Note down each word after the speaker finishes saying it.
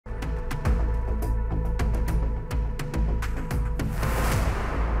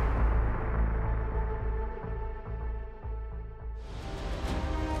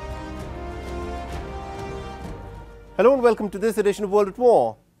Hello and welcome to this edition of World at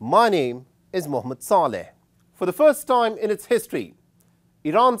War. My name is Mohammed Saleh. For the first time in its history,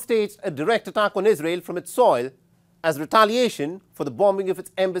 Iran staged a direct attack on Israel from its soil as retaliation for the bombing of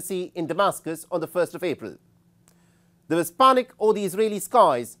its embassy in Damascus on the 1st of April. There was panic over the Israeli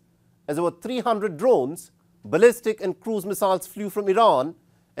skies as over 300 drones, ballistic and cruise missiles flew from Iran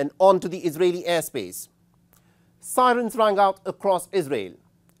and onto the Israeli airspace. Sirens rang out across Israel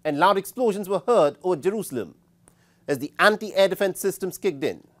and loud explosions were heard over Jerusalem as the anti-air defense systems kicked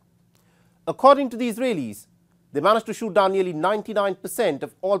in. According to the Israelis, they managed to shoot down nearly 99%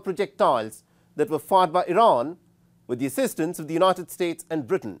 of all projectiles that were fired by Iran with the assistance of the United States and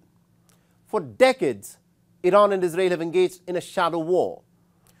Britain. For decades, Iran and Israel have engaged in a shadow war,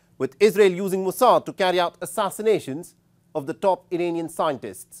 with Israel using Mossad to carry out assassinations of the top Iranian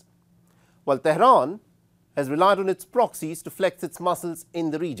scientists, while Tehran has relied on its proxies to flex its muscles in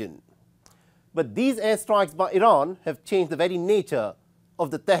the region. But these airstrikes by Iran have changed the very nature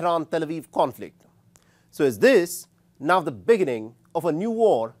of the Tehran-Tel Aviv conflict. So is this now the beginning of a new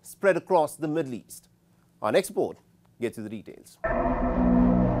war spread across the Middle East? Our next report gets you the details.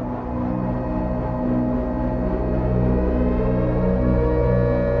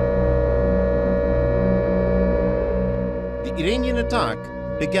 The Iranian attack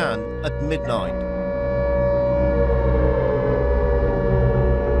began at midnight.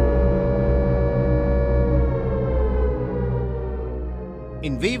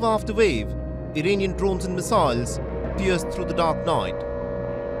 In wave after wave, Iranian drones and missiles pierced through the dark night.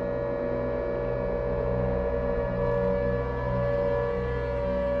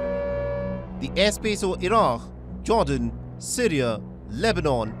 The airspace over Iraq, Jordan, Syria,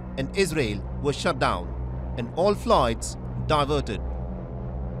 Lebanon and Israel were shut down and all flights diverted.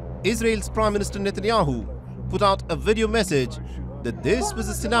 Israel's Prime Minister Netanyahu put out a video message that this was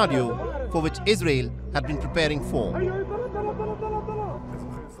a scenario for which Israel had been preparing for.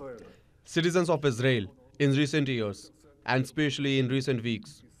 Citizens of Israel, in recent years, and especially in recent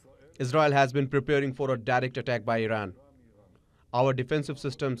weeks, Israel has been preparing for a direct attack by Iran. Our defensive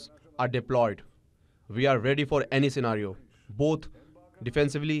systems are deployed. We are ready for any scenario, both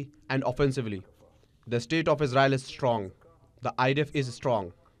defensively and offensively. The state of Israel is strong. The IDF is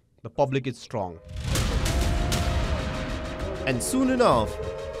strong. The public is strong. And soon enough,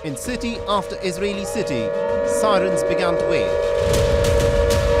 in city after Israeli city, sirens began to wail.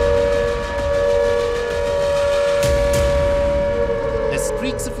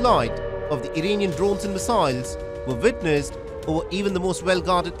 Streaks of light of the Iranian drones and missiles were witnessed over even the most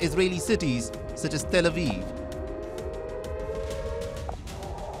well-guarded Israeli cities such as Tel Aviv.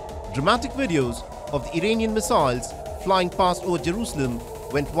 Dramatic videos of the Iranian missiles flying past over Jerusalem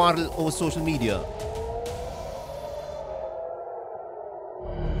went viral over social media.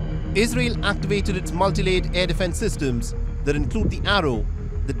 Israel activated its multi-layered air defense systems that include the Arrow,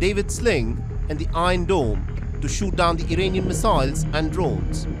 the David Sling and the Iron Dome to shoot down the Iranian missiles and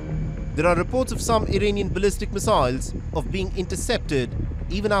drones. There are reports of some Iranian ballistic missiles of being intercepted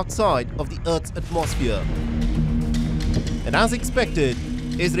even outside of the Earth's atmosphere. And as expected,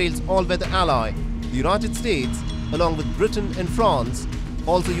 Israel's all-weather ally, the United States, along with Britain and France,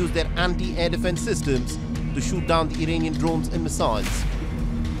 also used their anti-air defense systems to shoot down the Iranian drones and missiles.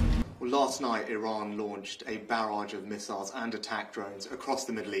 Last night, Iran launched a barrage of missiles and attack drones across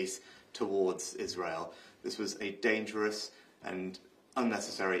the Middle East towards Israel. This was a dangerous and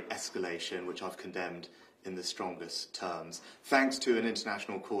unnecessary escalation, which I've condemned in the strongest terms. Thanks to an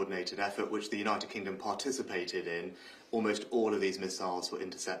international coordinated effort which the United Kingdom participated in, almost all of these missiles were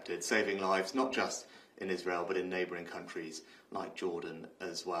intercepted, saving lives not just in Israel but in neighbouring countries like Jordan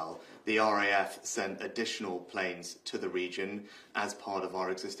as well. The RAF sent additional planes to the region as part of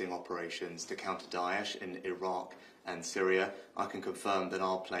our existing operations to counter Daesh in Iraq and Syria. I can confirm that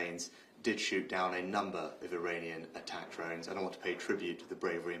our planes did shoot down a number of Iranian attack drones, and I want to pay tribute to the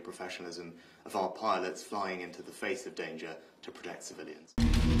bravery and professionalism of our pilots flying into the face of danger to protect civilians.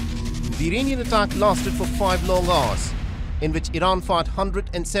 The Iranian attack lasted for 5 long hours, in which Iran fired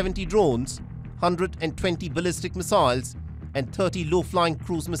 170 drones, 120 ballistic missiles and 30 low-flying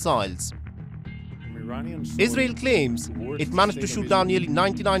cruise missiles. Israel claims it managed to shoot down nearly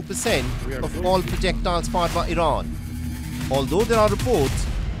 99% of all projectiles fired by Iran, although there are reports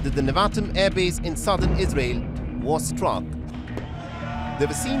that the Nevatim air base in southern Israel was struck. There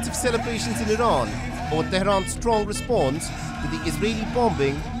were scenes of celebrations in Iran over Tehran's strong response to the Israeli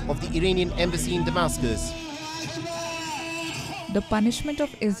bombing of the Iranian embassy in Damascus. The punishment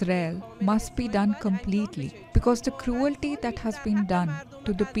of Israel must be done completely because the cruelty that has been done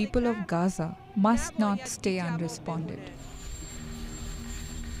to the people of Gaza must not stay unresponded.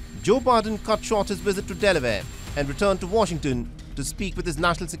 Joe Biden cut short his visit to Delaware and returned to Washington to speak with his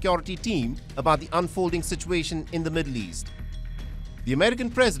national security team about the unfolding situation in the Middle East. The American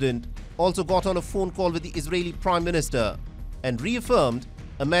president also got on a phone call with the Israeli Prime Minister and reaffirmed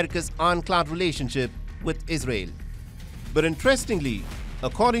America's ironclad relationship with Israel. But interestingly,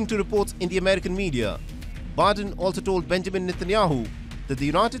 according to reports in the American media, Biden also told Benjamin Netanyahu that the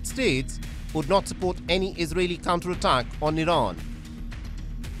United States would not support any Israeli counterattack on Iran.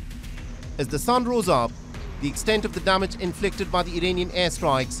 As the sun rose up, the extent of the damage inflicted by the Iranian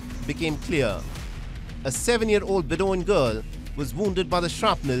airstrikes became clear. A 7-year-old Bedouin girl was wounded by the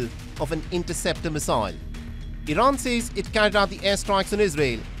shrapnel of an interceptor missile. Iran says it carried out the airstrikes on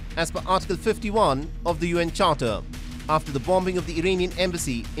Israel as per Article 51 of the UN Charter after the bombing of the Iranian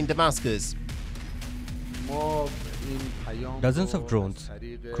embassy in Damascus. Dozens of drones,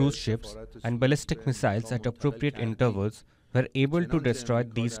 cruise ships, and ballistic missiles at appropriate intervals were able to destroy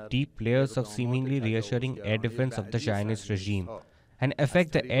these deep layers of seemingly reassuring air defense of the Zionist regime and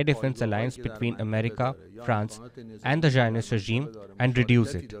affect the air defense alliance between America, France, and the Zionist regime and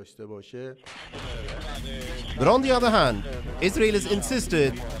reduce it. But on the other hand, Israel has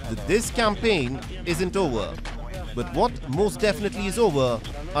insisted that this campaign isn't over. But what most definitely is over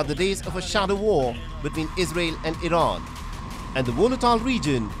are the days of a shadow war between Israel and Iran. And the volatile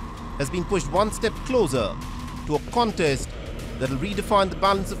region has been pushed one step closer to a contest that will redefine the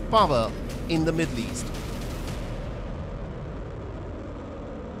balance of power in the Middle East.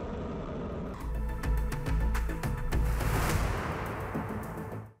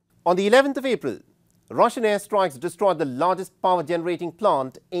 On the 11th of April, Russian airstrikes destroyed the largest power generating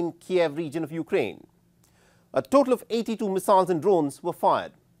plant in Kyiv region of Ukraine. A total of 82 missiles and drones were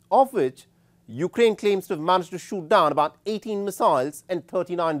fired, of which Ukraine claims to have managed to shoot down about 18 missiles and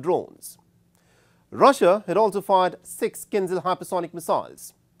 39 drones. Russia had also fired 6 Kinzhal hypersonic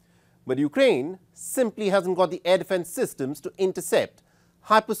missiles. But Ukraine simply hasn't got the air defense systems to intercept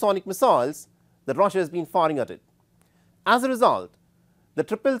hypersonic missiles that Russia has been firing at it. As a result, the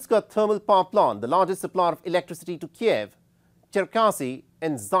Tripilska thermal power plant, the largest supplier of electricity to Kyiv, Cherkasy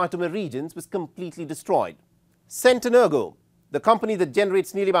and Zhytomyr regions, was completely destroyed. Centenergo, the company that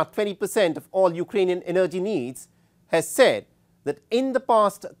generates nearly about 20% of all Ukrainian energy needs, has said that in the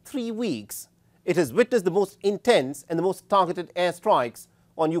past 3 weeks, it has witnessed the most intense and the most targeted airstrikes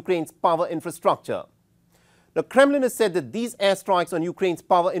on Ukraine's power infrastructure. The Kremlin has said that these airstrikes on Ukraine's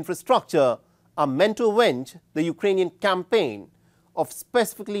power infrastructure are meant to avenge the Ukrainian campaign of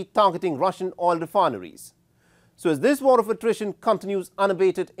specifically targeting Russian oil refineries. So as this war of attrition continues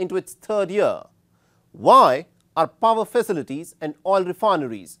unabated into its 3rd year, why are power facilities and oil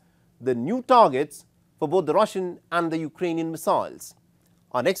refineries the new targets for both the Russian and the Ukrainian missiles?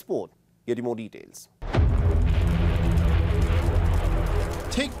 Our next report gives you more details.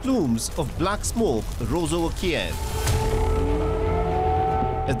 Thick plumes of black smoke rose over Kyiv.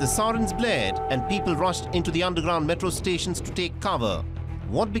 As the sirens blared and people rushed into the underground metro stations to take cover,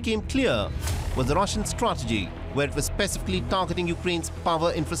 what became clear was the Russian strategy, where it was specifically targeting Ukraine's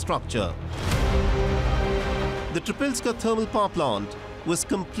power infrastructure. The Tripilska thermal power plant was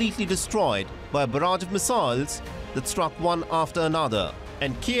completely destroyed by a barrage of missiles that struck one after another,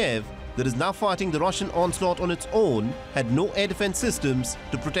 and Kyiv, that is now fighting the Russian onslaught on its own, had no air defense systems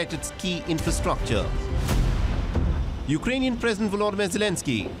to protect its key infrastructure. Ukrainian President Volodymyr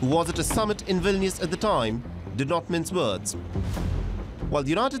Zelensky, who was at a summit in Vilnius at the time, did not mince words. While the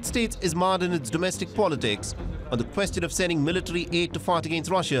United States is mired in its domestic politics on the question of sending military aid to fight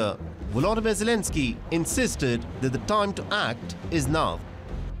against Russia, Volodymyr Zelensky insisted that the time to act is now.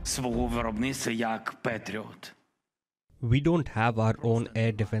 We don't have our own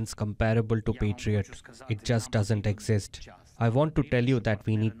air defense comparable to Patriot. It just doesn't exist. I want to tell you that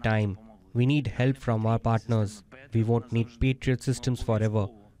we need time. We need help from our partners. We won't need Patriot systems forever.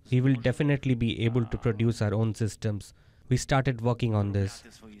 We will definitely be able to produce our own systems. We started working on this.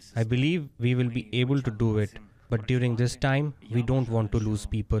 I believe we will be able to do it. But during this time, we don't want to lose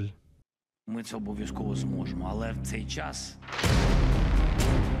people.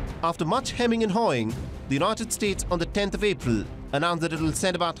 After much hemming and hawing, the United States on the 10th of April announced that it will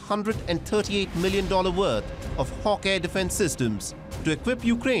send about $138 million worth of Hawk air defense systems to equip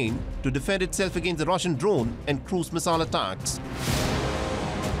Ukraine to defend itself against the Russian drone and cruise missile attacks.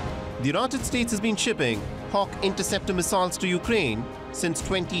 The United States has been shipping Hawk interceptor missiles to Ukraine since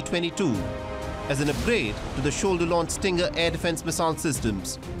 2022 as an upgrade to the shoulder-launched Stinger air defense missile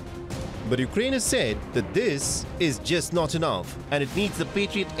systems. But Ukraine has said that this is just not enough, and it needs the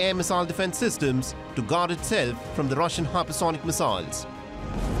Patriot air missile defense systems to guard itself from the Russian hypersonic missiles.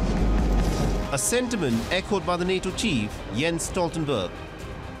 A sentiment echoed by the NATO chief Jens Stoltenberg.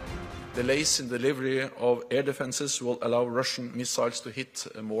 Delays in delivery of air defenses will allow Russian missiles to hit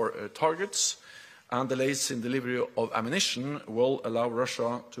more targets, and delays in delivery of ammunition will allow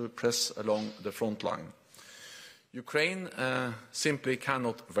Russia to press along the front line. Ukraine simply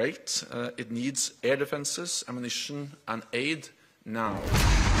cannot wait. It needs air defenses, ammunition and aid now.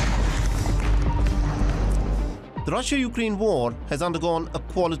 The Russia-Ukraine war has undergone a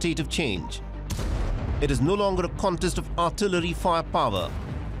qualitative change. It is no longer a contest of artillery firepower.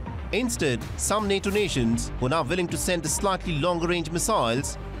 Instead, some NATO nations who are now willing to send the slightly longer-range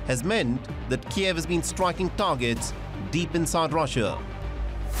missiles has meant that Kyiv has been striking targets deep inside Russia.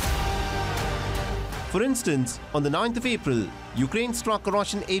 For instance, on the 9th of April, Ukraine struck a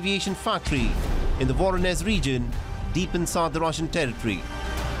Russian aviation factory in the Voronezh region deep inside the Russian territory.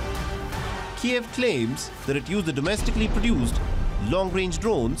 Kyiv claims that it used the domestically produced long-range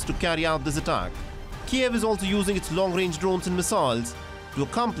drones to carry out this attack. Kyiv is also using its long-range drones and missiles to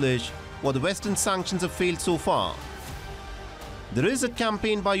accomplish what the Western sanctions have failed so far. There is a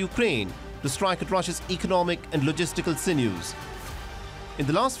campaign by Ukraine to strike at Russia's economic and logistical sinews. In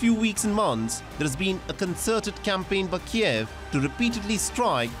the last few weeks and months, there has been a concerted campaign by Kyiv to repeatedly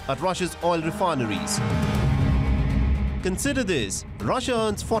strike at Russia's oil refineries. Consider this: Russia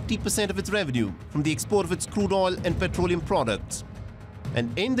earns 40% of its revenue from the export of its crude oil and petroleum products.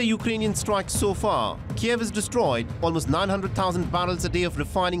 And in the Ukrainian strikes so far, Kyiv has destroyed almost 900,000 barrels a day of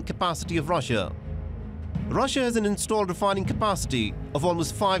refining capacity of Russia. Russia has an installed refining capacity of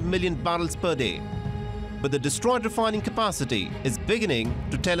almost 5 million barrels per day. But the destroyed refining capacity is beginning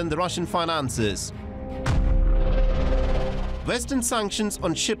to tell in the Russian finances. Western sanctions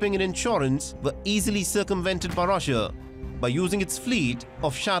on shipping and insurance were easily circumvented by Russia by using its fleet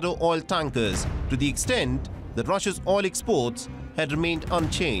of shadow oil tankers to the extent that Russia's oil exports had remained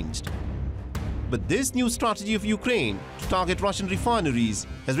unchanged. But this new strategy of Ukraine to target Russian refineries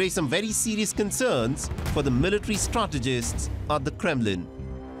has raised some very serious concerns for the military strategists at the Kremlin.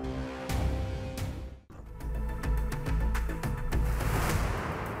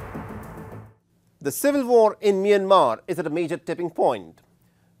 The civil war in Myanmar is at a major tipping point.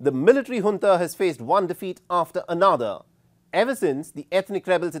 The military junta has faced one defeat after another ever since the ethnic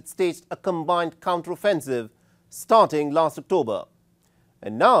rebels had staged a combined counteroffensive starting last October.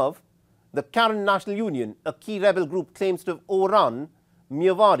 And now, the Karen National Union, a key rebel group, claims to have overrun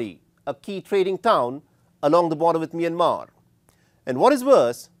Myanmar, a key trading town along the border with Myanmar. And what is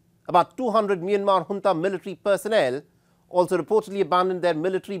worse, about 200 Myanmar junta military personnel also reportedly abandoned their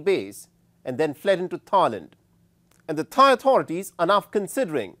military base and then fled into Thailand. And the Thai authorities are now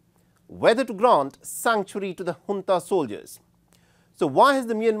considering whether to grant sanctuary to the junta soldiers. So why has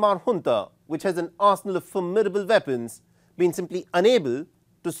the Myanmar junta, which has an arsenal of formidable weapons, been simply unable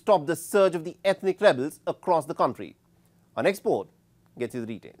to stop the surge of the ethnic rebels across the country? Our next report gets you the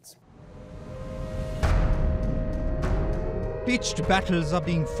details. Pitched battles are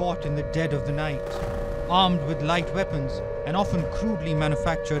being fought in the dead of the night. Armed with light weapons and often crudely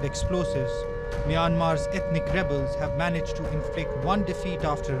manufactured explosives, Myanmar's ethnic rebels have managed to inflict one defeat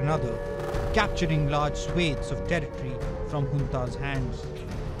after another, capturing large swathes of territory from junta's hands.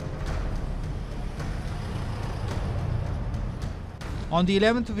 On the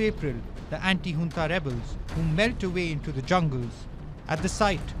 11th of April, the anti-junta rebels, who melt away into the jungles, at the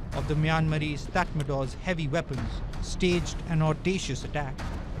sight of the Myanmarese Tatmadaws' heavy weapons, staged an audacious attack.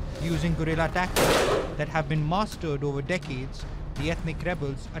 Using guerrilla tactics that have been mastered over decades, the ethnic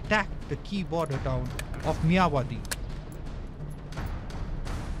rebels attacked the key border town of Myanmar.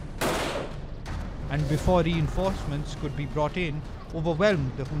 And before reinforcements could be brought in,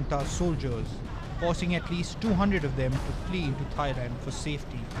 overwhelmed the junta's soldiers, forcing at least 200 of them to flee into Thailand for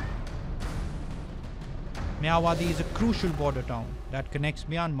safety. Myanmar is a crucial border town that connects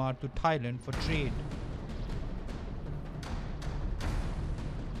Myanmar to Thailand for trade.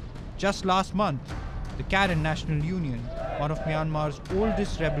 Just last month, the Karen National Union, one of Myanmar's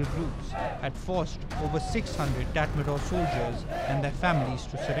oldest rebel groups, had forced over 600 Tatmadaw soldiers and their families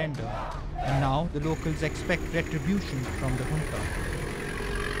to surrender. And now the locals expect retribution from the junta,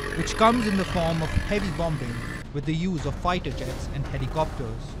 which comes in the form of heavy bombing with the use of fighter jets and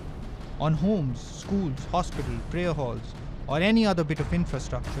helicopters on homes, schools, hospitals, prayer halls, or any other bit of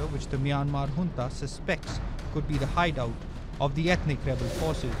infrastructure which the Myanmar junta suspects could be the hideout of the ethnic rebel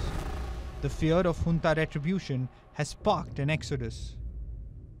forces. The fear of junta retribution has sparked an exodus.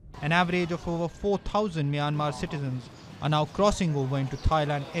 An average of over 4,000 Myanmar citizens are now crossing over into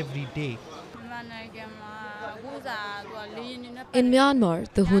Thailand every day. In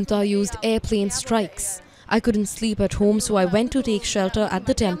Myanmar, the junta used airplane strikes. I couldn't sleep at home, so I went to take shelter at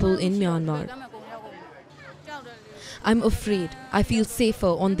the temple in Myanmar. I'm afraid. I feel safer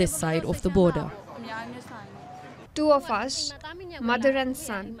on this side of the border. Two of us, mother and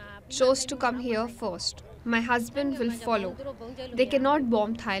son, chose to come here first. My husband will follow. They cannot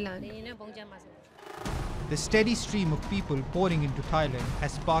bomb Thailand. The steady stream of people pouring into Thailand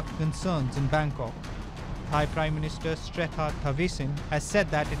has sparked concerns in Bangkok. Thai Prime Minister Srettha Thavisin has said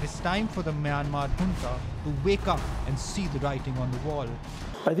that it is time for the Myanmar junta to wake up and see the writing on the wall.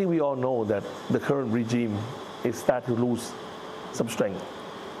 I think we all know that the current regime is starting to lose some strength.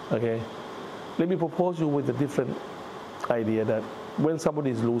 Okay, let me propose you with a different idea that when somebody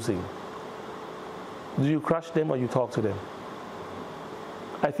is losing, do you crush them or you talk to them?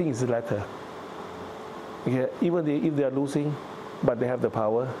 I think it's the latter. Okay, even if they are losing, but they have the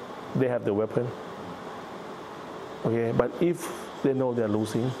power, they have the weapon. Okay, but if they know they're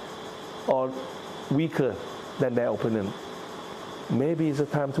losing or weaker than their opponent, maybe it's a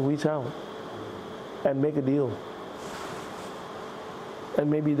time to reach out and make a deal. And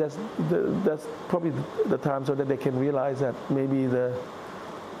maybe that's probably the time so that they can realize that maybe the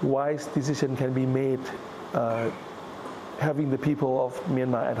wise decision can be made, having the people of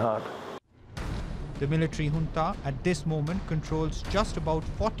Myanmar at heart. The military junta at this moment controls just about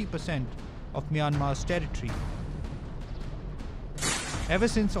 40% of Myanmar's territory. Ever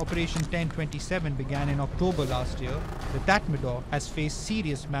since Operation 1027 began in October last year, the Tatmadaw has faced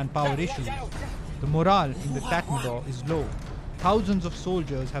serious manpower issues. The morale in the Tatmadaw is low. Thousands of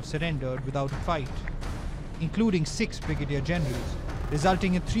soldiers have surrendered without a fight, including 6 brigadier generals,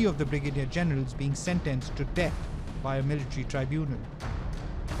 resulting in 3 of the brigadier generals being sentenced to death by a military tribunal,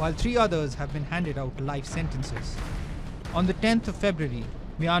 while 3 others have been handed out life sentences. On the 10th of February,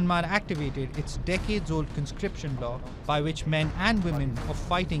 Myanmar activated its decades-old conscription law by which men and women of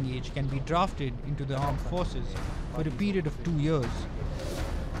fighting age can be drafted into the armed forces for a period of 2 years,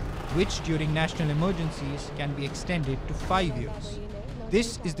 which during national emergencies can be extended to 5 years.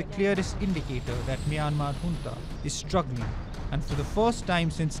 This is the clearest indicator that Myanmar junta is struggling and for the first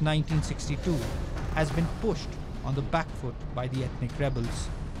time since 1962 has been pushed on the back foot by the ethnic rebels.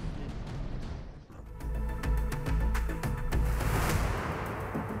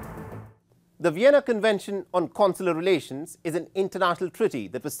 The Vienna Convention on Consular Relations is an international treaty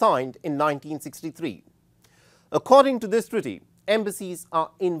that was signed in 1963. According to this treaty, embassies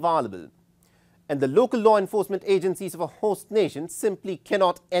are inviolable, and the local law enforcement agencies of a host nation simply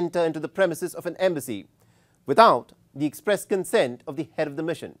cannot enter into the premises of an embassy without the express consent of the head of the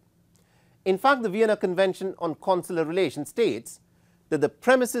mission. In fact, the Vienna Convention on Consular Relations states that the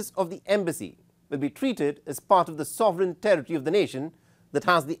premises of the embassy will be treated as part of the sovereign territory of the nation that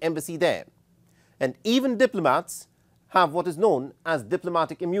has the embassy there. And even diplomats have what is known as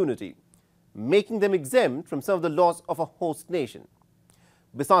diplomatic immunity, making them exempt from some of the laws of a host nation,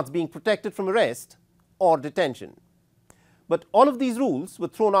 besides being protected from arrest or detention. But all of these rules were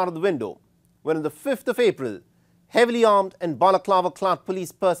thrown out of the window when on the 5th of April, heavily armed and balaclava-clad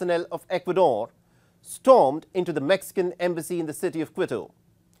police personnel of Ecuador stormed into the Mexican embassy in the city of Quito.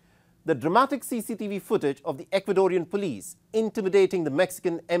 The dramatic CCTV footage of the Ecuadorian police intimidating the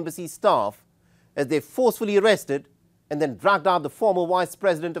Mexican embassy staff as they forcefully arrested and then dragged out the former vice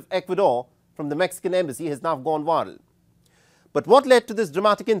president of Ecuador from the Mexican embassy has now gone viral. But what led to this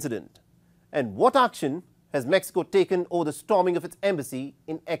dramatic incident? And what action has Mexico taken over the storming of its embassy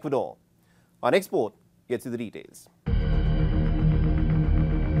in Ecuador? Our next report gets you the details.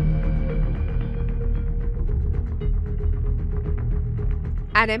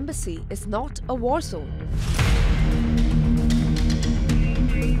 An embassy is not a war zone.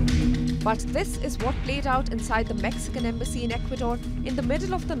 But this is what played out inside the Mexican embassy in Ecuador in the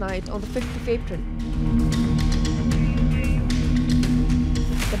middle of the night on the 5th of April.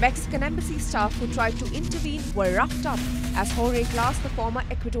 The Mexican embassy staff who tried to intervene were roughed up as Jorge Glass, the former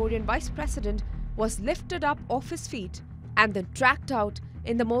Ecuadorian vice president, was lifted up off his feet and then dragged out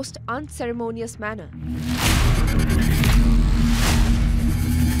in the most unceremonious manner.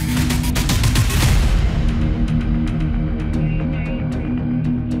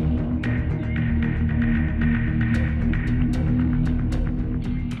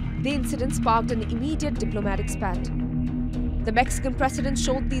 The incident sparked an immediate diplomatic spat. The Mexican president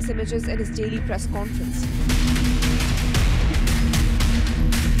showed these images in his daily press conference.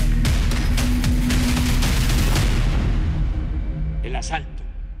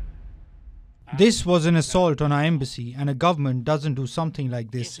 This was an assault on our embassy, and a government doesn't do something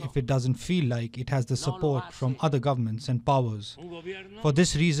like this if it doesn't feel like it has the support from other governments and powers. For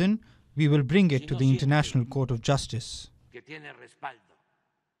this reason, we will bring it to the International Court of Justice.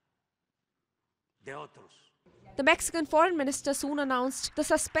 The Mexican foreign minister soon announced the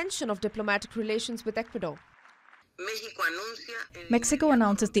suspension of diplomatic relations with Ecuador. Mexico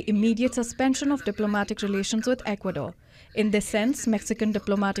announces the immediate suspension of diplomatic relations with Ecuador. In this sense, Mexican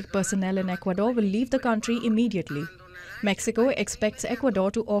diplomatic personnel in Ecuador will leave the country immediately. Mexico expects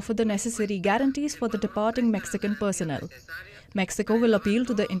Ecuador to offer the necessary guarantees for the departing Mexican personnel. Mexico will appeal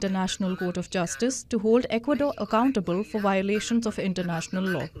to the International Court of Justice to hold Ecuador accountable for violations of international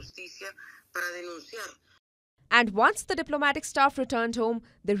law. And once the diplomatic staff returned home,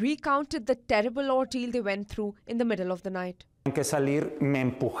 they recounted the terrible ordeal they went through in the middle of the night. Que salir, me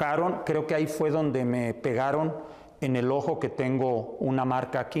empujaron, creo que ahí fue donde me pegaron en el ojo, que tengo una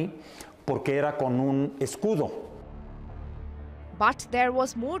marca aquí, porque era con un escudo. But there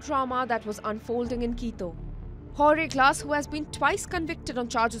was more drama that was unfolding in Quito. Jorge Glass, who has been twice convicted on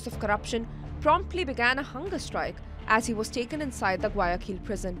charges of corruption, promptly began a hunger strike as he was taken inside the Guayaquil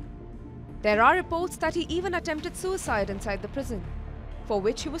prison. There are reports that he even attempted suicide inside the prison, for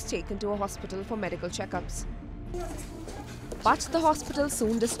which he was taken to a hospital for medical checkups. But the hospital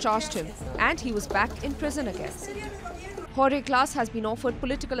soon discharged him, and he was back in prison again. Jorge Glass has been offered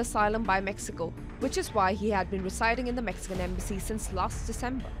political asylum by Mexico, which is why he had been residing in the Mexican embassy since last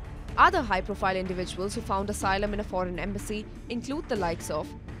December. Other high-profile individuals who found asylum in a foreign embassy include the likes of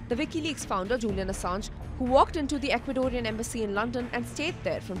the WikiLeaks founder Julian Assange, who walked into the Ecuadorian embassy in London and stayed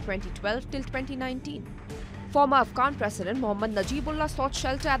there from 2012 till 2019. Former Afghan President Mohammed Najibullah sought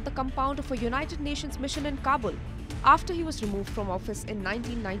shelter at the compound of a United Nations mission in Kabul after he was removed from office in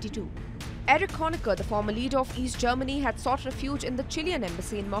 1992. Erich Honecker, the former leader of East Germany, had sought refuge in the Chilean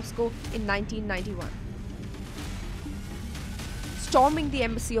embassy in Moscow in 1991. Storming the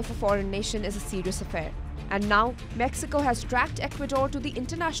embassy of a foreign nation is a serious affair. And now, Mexico has dragged Ecuador to the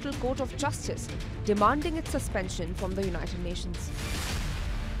International Court of Justice, demanding its suspension from the United Nations.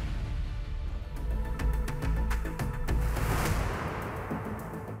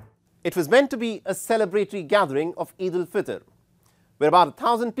 It was meant to be a celebratory gathering of Eid al-Fitr, where about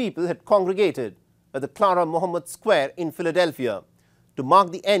 1,000 people had congregated at the Clara Muhammad Square in Philadelphia to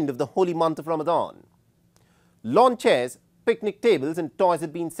mark the end of the holy month of Ramadan. Lawn chairs, picnic tables and toys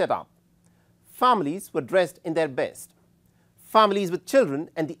had been set up. Families were dressed in their best. Families with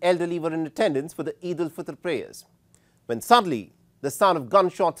children and the elderly were in attendance for the Eid al-Fitr prayers, when suddenly the sound of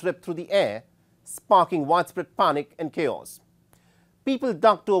gunshots ripped through the air, sparking widespread panic and chaos. People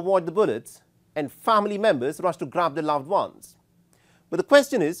ducked to avoid the bullets, and family members rushed to grab their loved ones. But the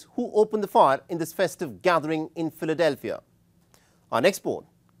question is, who opened the fire in this festive gathering in Philadelphia? Our next report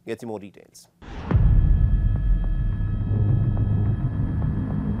gets you more details.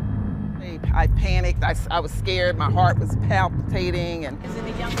 I panicked, I was scared, my heart was palpitating. And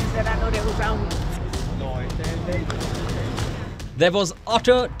the youngsters that I know that was out. There was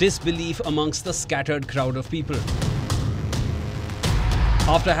utter disbelief amongst the scattered crowd of people.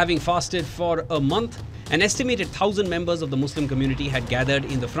 After having fasted for a month, an estimated 1,000 members of the Muslim community had gathered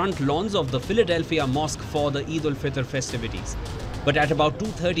in the front lawns of the Philadelphia Mosque for the Eid al-Fitr festivities. But at about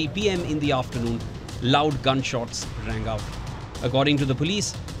 2:30 p.m. in the afternoon, loud gunshots rang out. According to the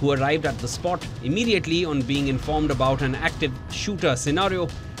police, who arrived at the spot immediately on being informed about an active shooter scenario,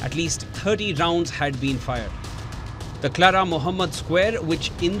 at least 30 rounds had been fired. The Clara Muhammad Square,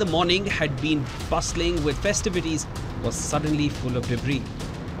 which in the morning had been bustling with festivities, was suddenly full of debris,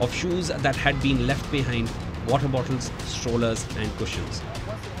 of shoes that had been left behind, water bottles, strollers and cushions.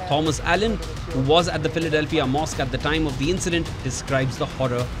 Thomas Allen, who was at the Philadelphia Mosque at the time of the incident, describes the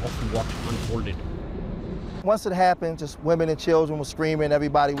horror of what unfolded. Once it happened, just women and children were screaming,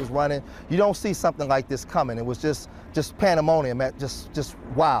 everybody was running. You don't see something like this coming. It was just pandemonium, just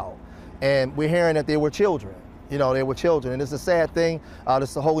wow. And we're hearing that they were children. You know, they were children. And it's a sad thing. This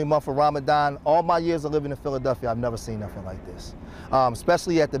is the holy month of Ramadan. All my years of living in Philadelphia, I've never seen nothing like this.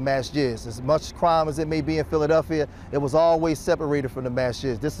 Especially at the masjids. As much crime as it may be in Philadelphia, it was always separated from the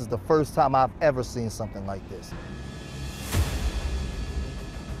masjids. This is the first time I've ever seen something like this.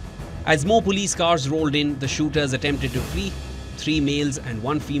 As more police cars rolled in, the shooters attempted to flee. 3 males and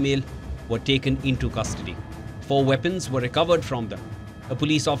 1 female were taken into custody. 4 weapons were recovered from them. A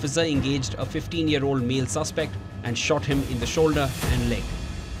police officer engaged a 15-year-old male suspect and shot him in the shoulder and leg.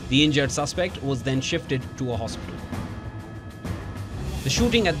 The injured suspect was then shifted to a hospital. The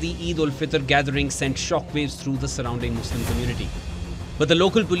shooting at the Eid al-Fitr gathering sent shockwaves through the surrounding Muslim community. But the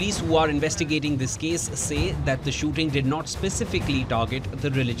local police who are investigating this case say that the shooting did not specifically target the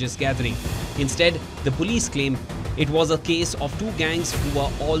religious gathering. Instead, the police claim it was a case of 2 gangs who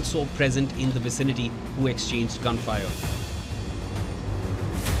were also present in the vicinity who exchanged gunfire.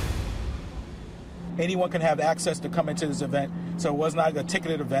 Anyone can have access to come into this event, so it was not a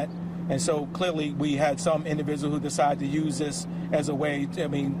ticketed event. And so clearly we had some individual who decided to use this as a way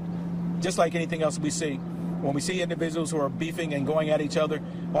to, just like anything else we see, When we see individuals who are beefing and going at each other,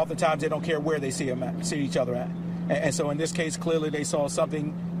 oftentimes they don't care where they see each other at. And so in this case, clearly they saw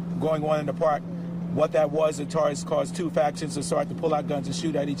something going on in the park. What that was, it caused two factions to start to pull out guns and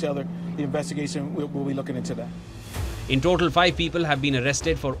shoot at each other. The investigation will be looking into that. In total, 5 people have been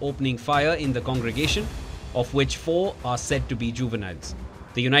arrested for opening fire in the congregation, of which 4 are said to be juveniles.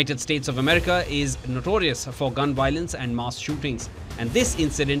 The United States of America is notorious for gun violence and mass shootings, and this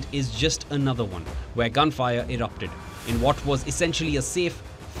incident is just another one where gunfire erupted in what was essentially a safe,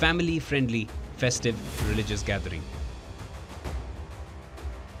 family-friendly, festive religious gathering.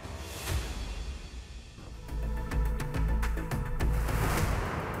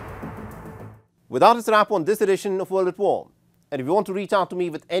 With that, it's a wrap on this edition of World at War. And if you want to reach out to me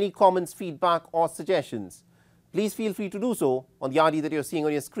with any comments, feedback or suggestions, please feel free to do so on the ID that you're seeing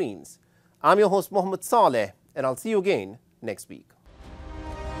on your screens. I'm your host, Mohammed Saleh, and I'll see you again next week.